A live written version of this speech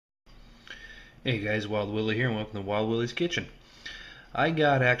Hey guys, Wild Willie here, and welcome to Wild Willie's Kitchen. I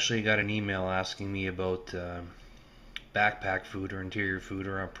actually got an email asking me about backpack food or interior food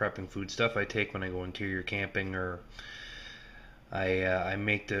or prepping food stuff I take when I go interior camping or I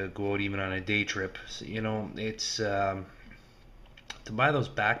make to go out even on a day trip. So, it's to buy those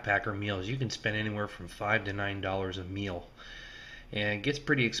backpacker meals. You can spend anywhere from $5 to $9 a meal, and it gets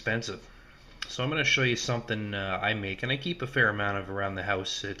pretty expensive. So I'm going to show you something I make, and I keep a fair amount of around the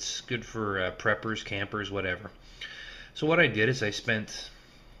house. It's good for preppers, campers, whatever. So what I did is I spent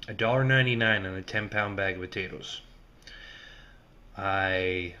 $1.99 on a 10-pound bag of potatoes.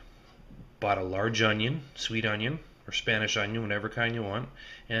 I bought a large onion, sweet onion, or Spanish onion, whatever kind you want,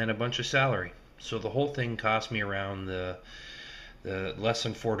 and a bunch of celery. So the whole thing cost me around the less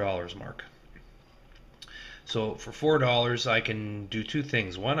than $4 mark. So for $4, I can do two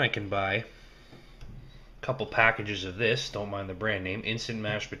things. One, I can buy a couple packages of this, don't mind the brand name, instant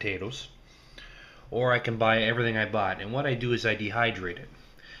mashed potatoes, or I can buy everything I bought. And what I do is I dehydrate it.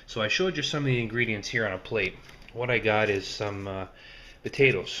 So I showed you some of the ingredients here on a plate. What I got is some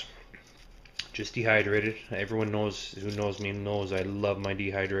potatoes, just dehydrated. Everyone knows who knows me knows I love my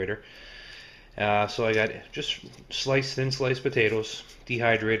dehydrator. So I got just thin sliced potatoes,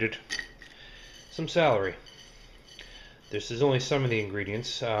 dehydrated, some celery. This is only some of the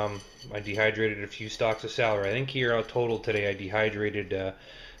ingredients. I dehydrated a few stalks of celery. I think here out total today I dehydrated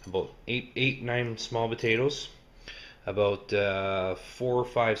about 9 small potatoes, about 4 or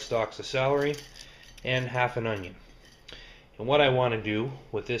 5 stalks of celery, and half an onion. And what I want to do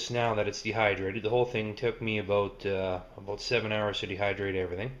with this now that it's dehydrated, the whole thing took me about 7 hours to dehydrate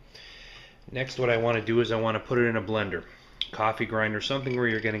everything. Next, what I want to do is I want to put it in a blender, coffee grinder, something where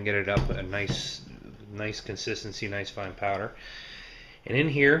you're going to get it up a nice consistency, nice fine powder. And in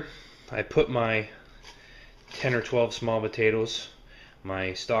here, I put my 10 or 12 small potatoes,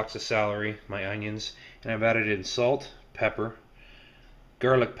 my stalks of celery, my onions, and I've added in salt, pepper,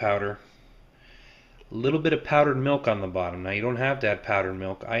 garlic powder, a little bit of powdered milk on the bottom. Now you don't have to add powdered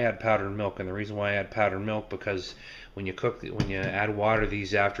milk. I add powdered milk, and the reason why I add powdered milk because when you add water to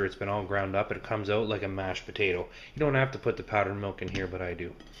these after it's been all ground up, it comes out like a mashed potato. You don't have to put the powdered milk in here, but I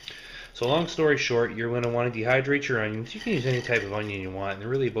do. So long story short, you're going to want to dehydrate your onions. You can use any type of onion you want. And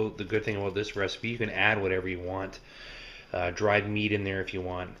really, about the good thing about this recipe, you can add whatever you want. Dried meat in there if you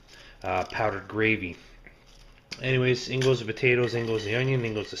want. Powdered gravy. Anyways, in goes the potatoes, in goes the onion,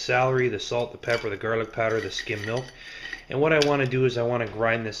 in goes the celery, the salt, the pepper, the garlic powder, the skim milk. And what I want to do is I want to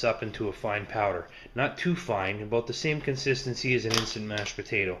grind this up into a fine powder. Not too fine, about the same consistency as an instant mashed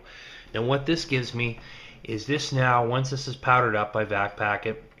potato. Now what this gives me is this now, once this is powdered up, I backpack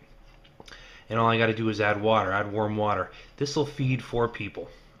it. And all I got to do is add water, add warm water. This will feed 4 people.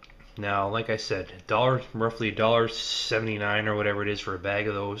 Now, like I said, roughly $1.79 or whatever it is for a bag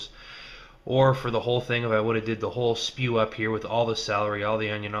of those. Or for the whole thing, if I would have did the whole spew up here with all the celery, all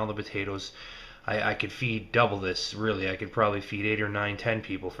the onion, all the potatoes, I could feed double this. Really, I could probably feed 8 or 9, 10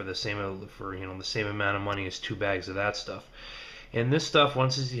 people for the same the same amount of money as 2 bags of that stuff. And this stuff,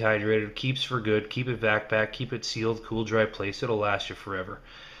 once it's dehydrated, keeps for good. Keep it backpack, keep it sealed, cool, dry place. It'll last you forever.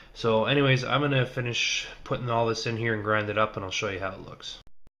 So, anyways, I'm gonna finish putting all this in here and grind it up, and I'll show you how it looks.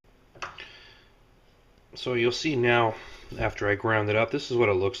 So you'll see now, after I ground it up, this is what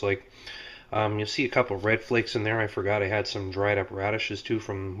it looks like. You'll see a couple red flakes in there. I forgot I had some dried up radishes too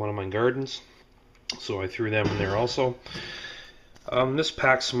from one of my gardens, so I threw them in there also. This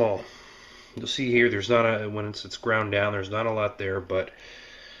pack's small. You'll see here there's not when it's ground down, there's not a lot there, but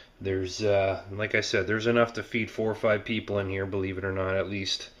there's like I said, there's enough to feed 4 or 5 people in here, believe it or not, at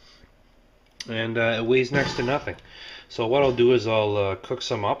least. And it weighs next to nothing. So what I'll do is I'll cook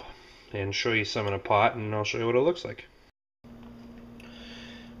some up and show you some in a pot, and I'll show you what it looks like.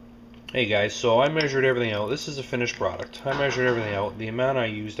 Hey guys, so I measured everything out. This is a finished product. I measured everything out. The amount I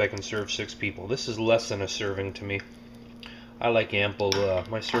used, I can serve 6 people. This is less than a serving to me. I like ample.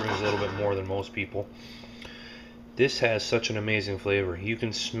 My serving is a little bit more than most people. This has such an amazing flavor. You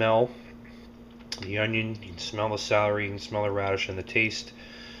can smell the onion, you can smell the celery, you can smell the radish, and the taste.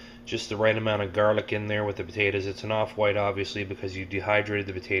 Just the right amount of garlic in there with the potatoes. It's an off-white, obviously, because you dehydrated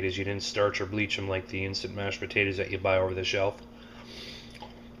the potatoes. You didn't starch or bleach them like the instant mashed potatoes that you buy over the shelf.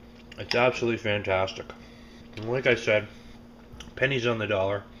 It's absolutely fantastic. And like I said, pennies on the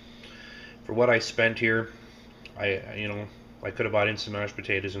dollar. For what I spent here, I could have bought instant mashed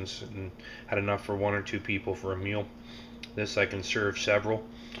potatoes and had enough for 1 or 2 people for a meal. This I can serve several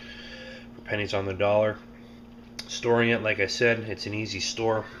for pennies on the dollar. Storing it, like I said, it's an easy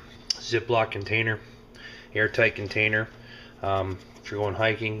store. Ziploc container, airtight container. If you're going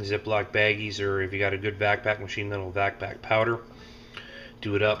hiking, Ziploc baggies, or if you got a good backpack machine that'll backpack powder.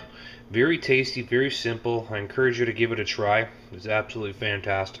 do it up. Very tasty, very simple. I encourage you to give it a try. It's absolutely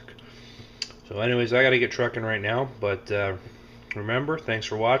fantastic. So anyways, I got to get trucking right now, but remember, thanks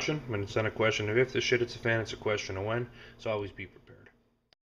for watching. When it's not a question of if this shit, it's a fan, it's a question of when. So always be prepared.